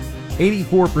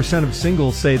84% of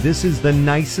singles say this is the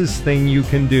nicest thing you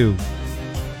can do.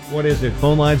 What is it?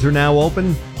 Phone lines are now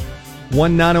open.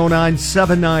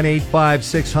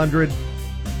 1-909-798-5600.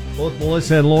 Both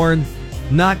Melissa and Lauren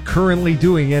not currently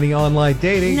doing any online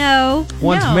dating. No.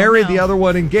 One's married, the other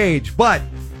one engaged. But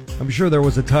I'm sure there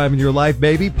was a time in your life,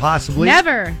 maybe, possibly.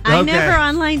 Never. I never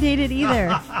online dated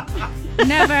either.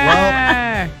 Never.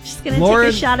 Well, Just going to Lauren,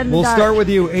 take a shot in the we'll dark. start with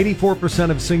you. 84%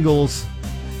 of singles,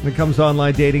 when it comes to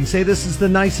online dating, say this is the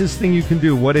nicest thing you can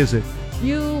do. What is it?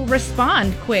 You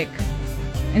respond quick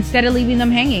instead of leaving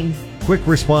them hanging. Quick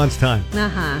response time.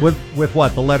 Uh-huh. With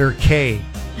what? The letter K.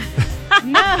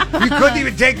 No. You couldn't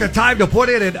even take the time to put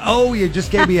in an O. You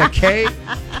just gave me a K.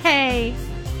 Hey.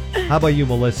 How about you,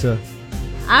 Melissa?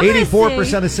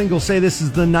 84% of singles say this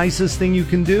is the nicest thing you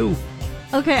can do.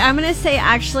 Okay, I'm going to say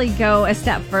actually go a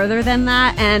step further than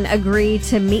that and agree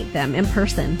to meet them in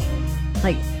person.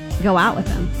 Like, go out with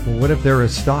them. Well, what if they're a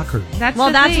stalker? That's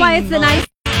why it's the nice.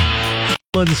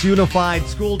 Unified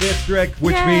School District,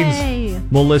 which Yay. means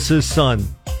Melissa's son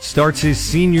starts his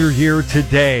senior year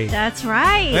today. That's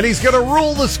right. And he's going to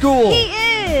rule the school. He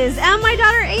is. And my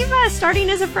daughter Ava starting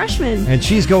as a freshman. And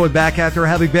she's going back after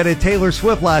having been at Taylor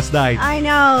Swift last night. I know.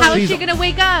 How is she going to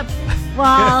wake up?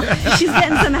 Well, she's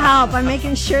getting some help. I'm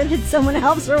making sure that someone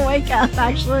helps her wake up,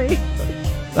 actually.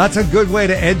 That's a good way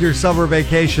to end your summer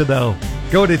vacation, though.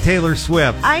 Go to Taylor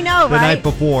Swift. I know, the right? night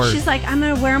before. She's like, I'm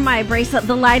going to wear my bracelet,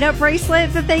 the light-up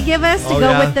bracelet that they give us to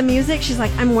go with the music. She's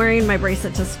like, I'm wearing my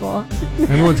bracelet to school.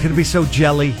 Everyone's going to be so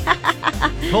jelly.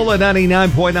 Cola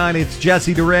 99.9, it's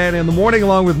Jesse Duran in the morning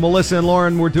along with Melissa and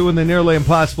Lauren. We're doing the nearly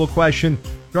impossible question,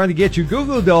 trying to get you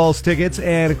Google Dolls tickets.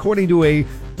 And according to a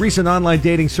recent online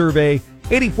dating survey,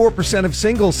 84% of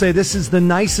singles say this is the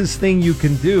nicest thing you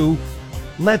can do.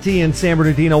 Letty in San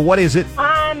Bernardino, what is it?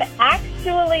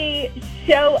 Actually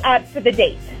show up for the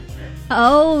date.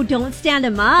 Oh, don't stand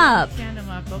him up. Stand them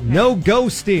up. Okay. No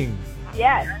ghosting.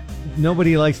 Yes.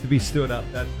 Nobody likes to be stood up,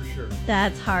 that's for sure.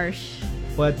 That's harsh.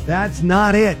 But that's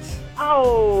not it.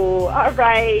 Oh, all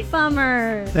right.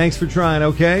 Bummer. Thanks for trying,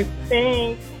 okay?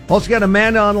 Thanks. Also got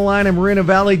Amanda on the line in Moreno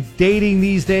Valley. Dating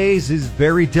these days is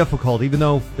very difficult, even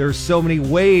though there's so many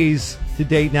ways to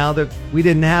date now that we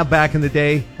didn't have back in the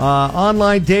day.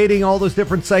 Online dating, all those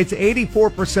different sites.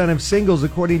 84% of singles,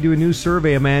 according to a new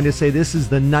survey, Amanda, say this is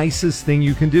the nicest thing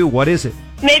you can do. What is it?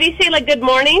 Maybe say like good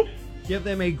morning. Give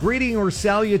them a greeting or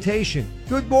salutation.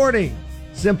 Good morning.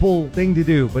 Simple thing to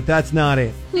do, but that's not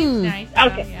it. Nice.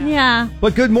 Okay. Yeah.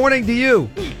 But good morning to you.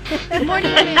 Good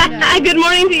morning, Amanda. Good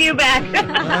morning to you back. All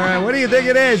right, what do you think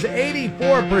it is?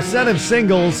 84% of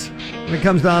singles, when it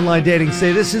comes to online dating,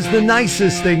 say this is the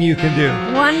nicest thing you can do.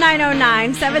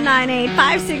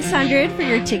 1-909-798-5600 for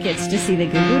your tickets to see the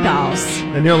Goo Goo Dolls.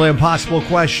 The nearly impossible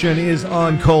question is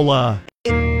on Cola.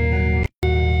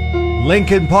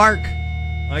 Lincoln Park.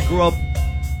 I grew up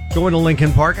going to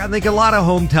Lincoln Park. I think a lot of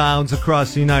hometowns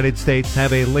across the United States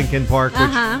have a Lincoln Park,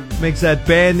 which makes that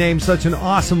band name such an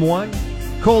awesome one.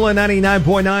 Cola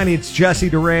 99.9, it's Jesse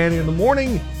Duran in the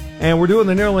morning, and we're doing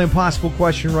the nearly impossible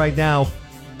question right now.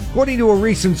 According to a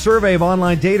recent survey of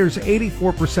online daters,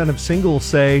 84% of singles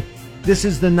say this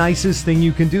is the nicest thing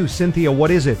you can do. Cynthia,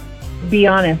 what is it? Be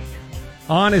honest.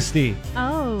 Honesty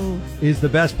Oh. is the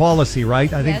best policy,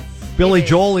 right? I think Yes, Billy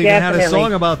Joel even had a Definitely.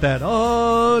 song about that.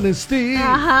 Honesty.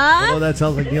 Uh-huh. Oh, that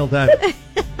sounds like Neil Diamond.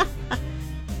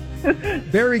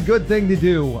 Very good thing to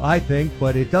do, I think,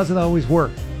 but it doesn't always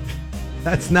work.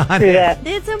 That's not Yeah. it.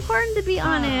 It's important to be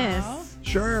honest.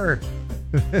 Sure.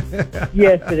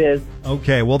 Yes, it is.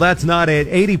 Okay, well, that's not it.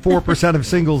 84% of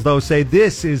singles, though, say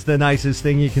this is the nicest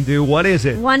thing you can do. What is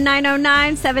it?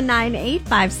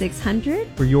 1-909-798-5600.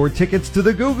 For your tickets to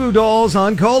the Goo Goo Dolls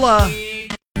on Cola.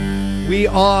 We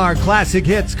are Classic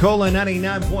Hits, Cola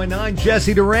 99.9.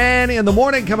 Jesse Duran in the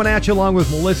morning coming at you along with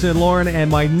Melissa and Lauren. And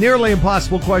my nearly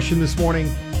impossible question this morning,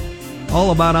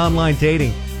 all about online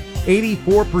dating.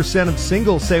 84% of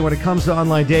singles say when it comes to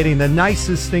online dating, the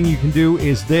nicest thing you can do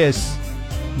is this.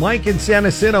 Mike in San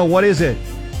Jacinto, what is it?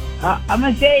 I'm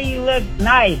going to say you look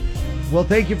nice. Well,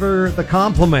 thank you for the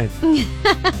compliment. You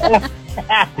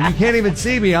can't even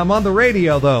see me. I'm on the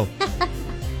radio, though.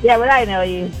 Yeah, but I know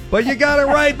you. But you got it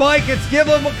right, Mike. It's give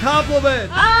them a compliment.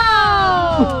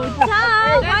 Oh,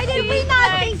 Tom, why did we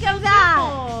not think of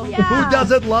that? Yeah. Who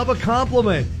doesn't love a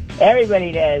compliment?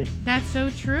 Everybody does. That's so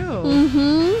true.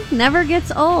 Mm-hmm. Never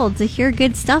gets old to hear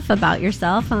good stuff about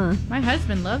yourself, huh? My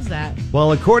husband loves that.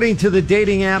 Well, according to the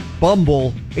dating app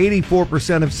Bumble,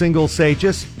 84% of singles say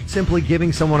just simply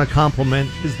giving someone a compliment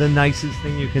is the nicest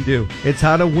thing you can do. It's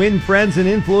how to win friends and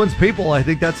influence people. I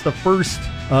think that's the first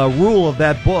rule of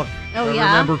that book. Oh, If I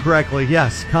yeah? remember correctly.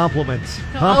 Yes, compliments.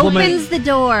 Opens the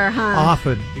door, huh?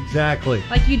 Often, exactly.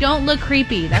 Like, you don't look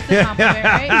creepy. That's a compliment,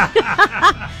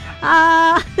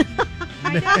 right?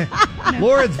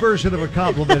 Lauren's version of a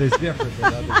compliment is different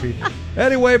than other people.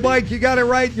 Anyway, Mike, you got it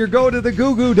right. You're going to the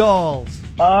Goo Goo Dolls.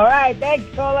 All right. Thanks,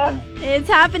 Cola. It's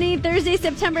happening Thursday,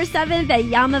 September 7th at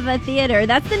Yamava Theater.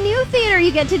 That's the new theater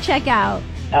you get to check out.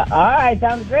 All right.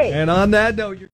 Sounds great. And on that note, you're